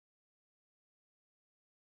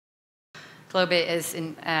GLOBHE is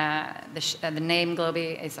the name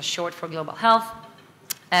GLOBHE is a short for global health.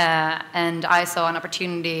 And I saw an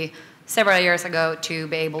opportunity several years ago to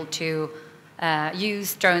be able to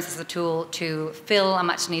use drones as a tool to fill a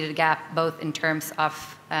much needed gap, both in terms of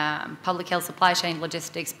public health supply chain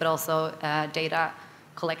logistics, but also data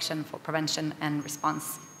collection for prevention and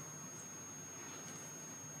response.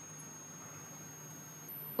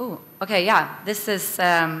 Oh, okay, yeah, this is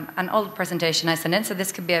an old presentation I sent in, so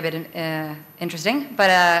this could be a bit interesting. But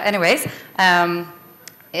anyways,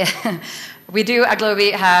 we do at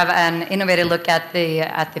GLOBHE have an innovative look at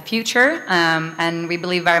the future, and we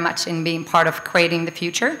believe very much in being part of creating the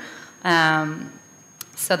future.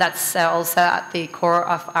 So that's also at the core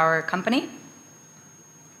of our company.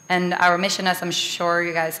 And our mission, as I'm sure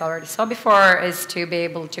you guys already saw before, is to be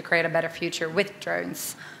able to create a better future with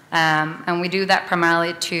drones. And we do that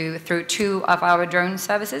primarily through two of our drone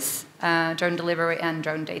services, drone delivery and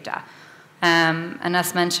drone data. And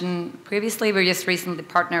as mentioned previously, we just recently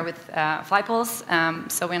partnered with Flypoles,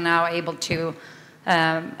 so we're now able to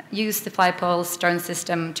use the Flypoles drone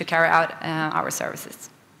system to carry out our services.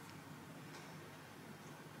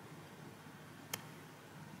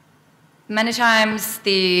 Many times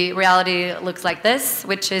the reality looks like this,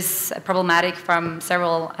 which is problematic from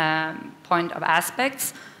several point of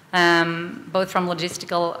aspects. Both from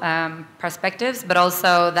logistical perspectives, but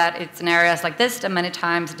also that it's in areas like this that many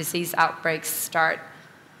times disease outbreaks start.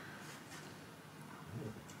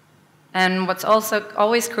 And what's also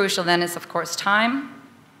always crucial then is, of course, time.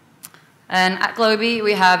 And at GLOBHE,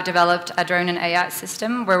 we have developed a drone and AI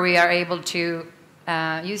system where we are able to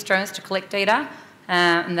use drones to collect data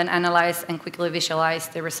and then analyze and quickly visualize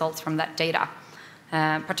the results from that data,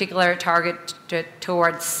 particularly targeted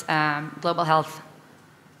towards global health.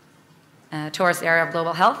 Towards the area of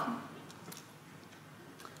global health.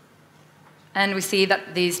 And we see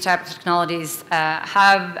that these types of technologies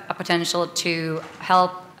have a potential to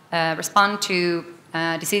help respond to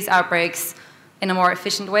disease outbreaks in a more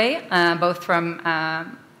efficient way, both from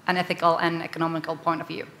an ethical and economical point of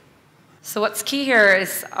view. So what's key here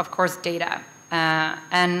is, of course, data.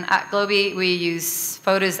 And at GLOBHE, we use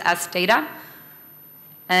photos as data.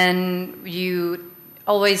 And you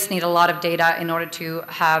always need a lot of data in order to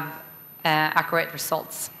have accurate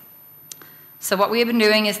results. So what we've been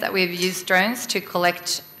doing is that we've used drones to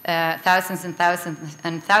collect thousands and thousands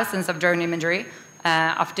and thousands of drone imagery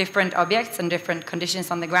of different objects and different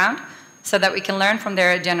conditions on the ground, so that we can learn from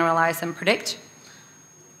there, generalize and predict,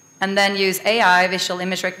 and then use AI, visual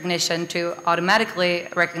image recognition, to automatically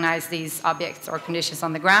recognize these objects or conditions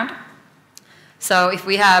on the ground. So if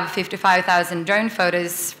we have 55,000 drone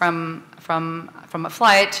photos from a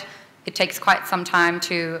flight, it takes quite some time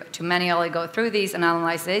to manually go through these and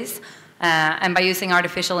analyze these. And by using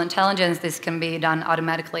artificial intelligence, this can be done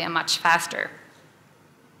automatically and much faster.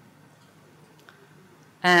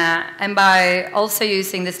 And by also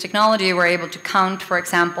using this technology, we're able to count, for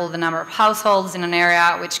example, the number of households in an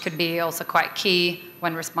area, which could be also quite key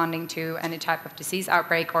when responding to any type of disease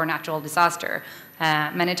outbreak or natural disaster.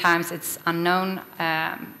 Many times it's unknown,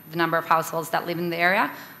 the number of households that live in the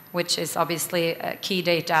area, which is obviously key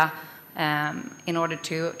data in order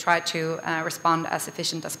to try to respond as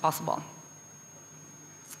efficient as possible.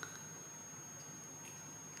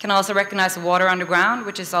 Can also recognize water underground,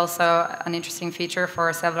 which is also an interesting feature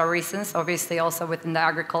for several reasons, obviously also within the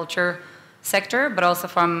agriculture sector, but also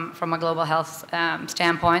from a global health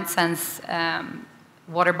standpoint, since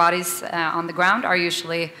water bodies on the ground are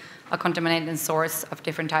usually a contaminated source of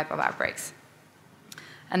different type of outbreaks.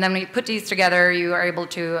 And then when you put these together, you are able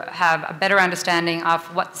to have a better understanding of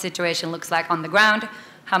what the situation looks like on the ground,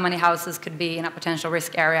 how many houses could be in a potential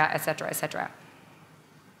risk area, et cetera, et cetera.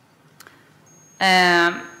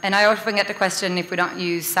 And I often get the question if we don't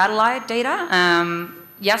use satellite data.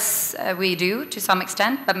 Yes, we do to some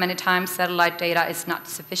extent, but many times satellite data is not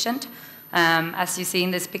sufficient. As you see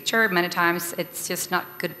in this picture, many times it's just not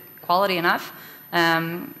good quality enough.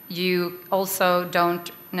 You also don't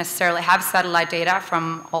necessarily have satellite data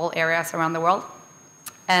from all areas around the world.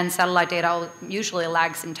 And satellite data usually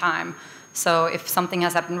lags in time. So if something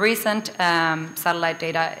has happened recent, satellite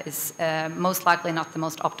data is most likely not the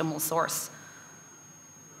most optimal source.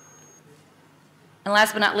 And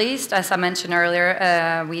last but not least, as I mentioned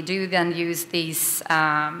earlier, we do then use these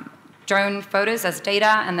drone photos as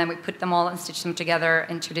data, and then we put them all and stitch them together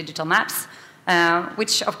into digital maps.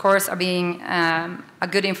 Which of course are being a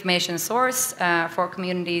good information source for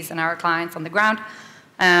communities and our clients on the ground.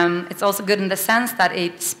 It's also good in the sense that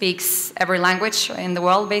it speaks every language in the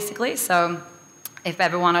world, basically. So if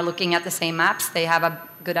everyone are looking at the same maps, they have a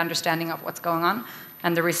good understanding of what's going on,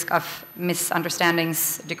 and the risk of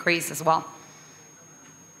misunderstandings decrease as well.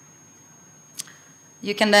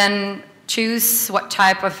 You can then choose what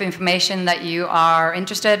type of information that you are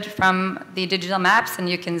interested from the digital maps, and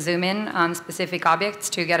you can zoom in on specific objects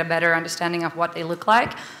to get a better understanding of what they look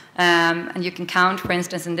like. And you can count, for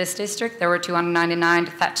instance, in this district, there were 299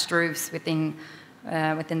 thatched roofs within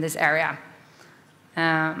this area.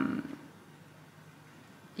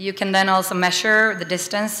 You can then also measure the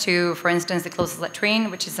distance to, for instance, the closest latrine,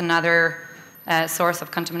 which is another source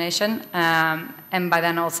of contamination, and by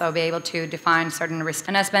then also be able to define certain risks.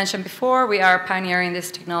 And as mentioned before, we are pioneering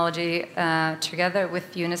this technology together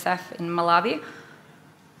with UNICEF in Malawi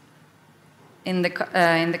in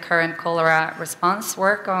the current cholera response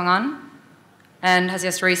work going on, and has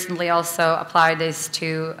just recently also applied this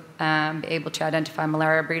to be able to identify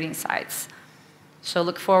malaria breeding sites. So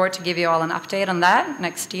look forward to give you all an update on that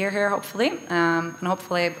next year here, hopefully, and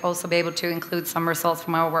hopefully also be able to include some results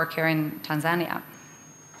from our work here in Tanzania.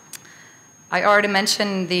 I already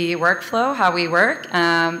mentioned the workflow, how we work,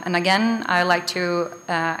 and again, I like to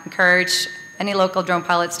encourage any local drone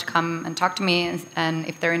pilots to come and talk to me, and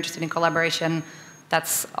if they're interested in collaboration,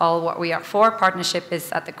 that's all what we are for. Partnership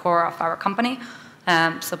is at the core of our company,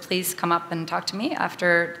 so please come up and talk to me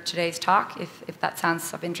after today's talk if that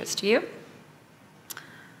sounds of interest to you.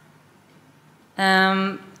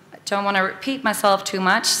 I don't want to repeat myself too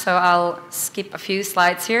much, so I'll skip a few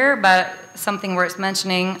slides here, but something worth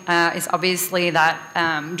mentioning is obviously that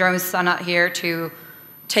drones are not here to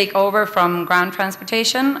take over from ground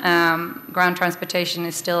transportation. Ground transportation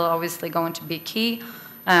is still obviously going to be key,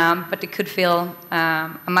 but it could fill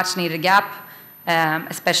a much needed gap,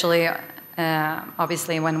 especially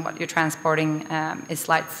obviously when what you're transporting is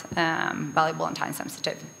light, valuable and time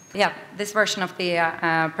sensitive. Yeah, this version of the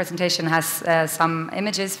presentation has some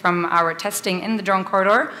images from our testing in the drone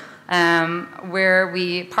corridor, where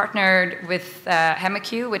we partnered with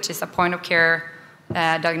HemaQ, which is a point-of-care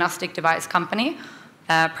diagnostic device company,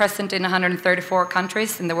 present in 134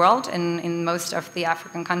 countries in the world, in most of the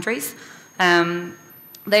African countries.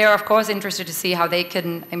 They are, of course, interested to see how they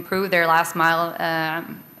can improve their last-mile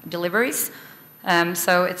deliveries.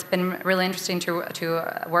 So it's been really interesting to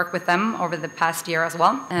work with them over the past year as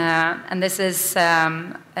well. And this is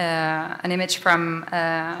an image from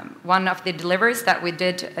one of the deliveries that we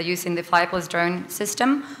did using the flypless drone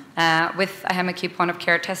system with a HemaQ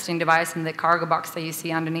point-of-care testing device in the cargo box that you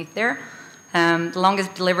see underneath there. The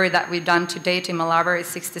longest delivery that we've done to date in Malawi is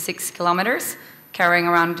 66 kilometers, carrying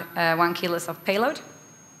around 1 kilo of payload.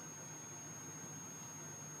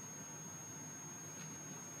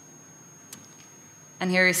 And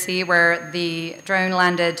here you see where the drone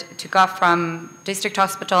landed, took off from district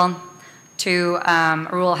hospital to a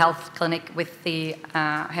rural health clinic with the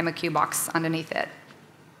HemaQ box underneath it.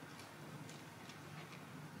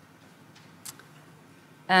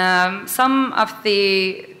 Some of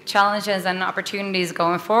the challenges and opportunities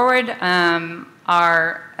going forward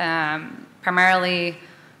are primarily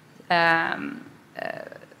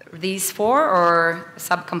these four, or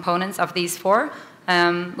subcomponents of these four.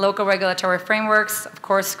 Local regulatory frameworks, of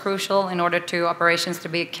course, crucial in order to operations to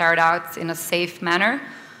be carried out in a safe manner.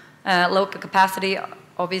 Local capacity,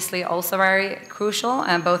 obviously, also very crucial,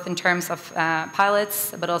 both in terms of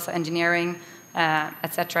pilots, but also engineering,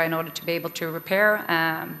 etc., in order to be able to repair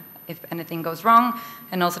if anything goes wrong,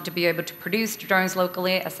 and also to be able to produce drones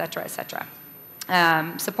locally, etc., etc.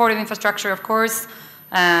 Supportive infrastructure, of course,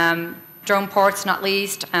 drone ports, not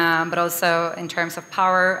least, but also in terms of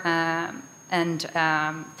power, and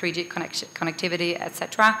 3G connectivity,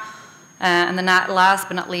 etc. And then last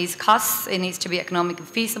but not least, costs. It needs to be economically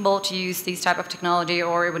feasible to use these type of technology,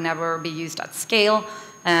 or it would never be used at scale.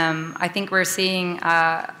 I think we're seeing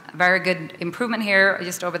a very good improvement here.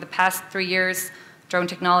 Just over the past 3 years, drone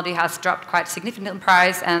technology has dropped quite significantly in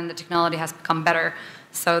price, and the technology has become better.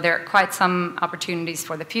 So there are quite some opportunities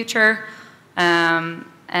for the future.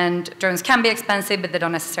 And drones can be expensive, but they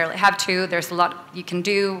don't necessarily have to. There's a lot you can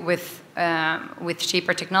do with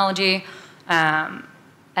cheaper technology,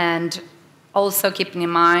 and also keeping in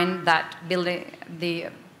mind that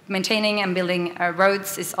maintaining and building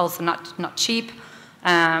roads is also not cheap,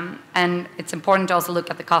 and it's important to also look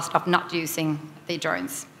at the cost of not using the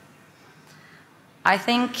drones. I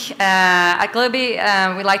think at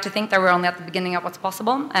GLOBHE we like to think that we're only at the beginning of what's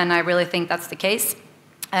possible, and I really think that's the case.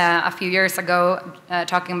 A few years ago,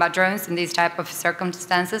 talking about drones in these type of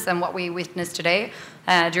circumstances, and what we witnessed today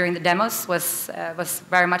during the demos was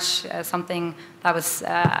very much something that was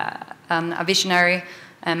a visionary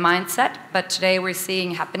mindset. But today we're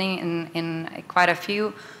seeing happening in quite a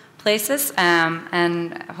few places,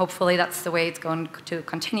 and hopefully that's the way it's going to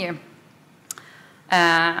continue.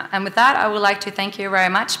 And with that, I would like to thank you very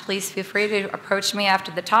much. Please feel free to approach me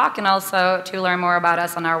after the talk, and also to learn more about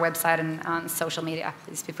us on our website and on social media.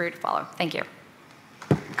 Please feel free to follow. Thank you.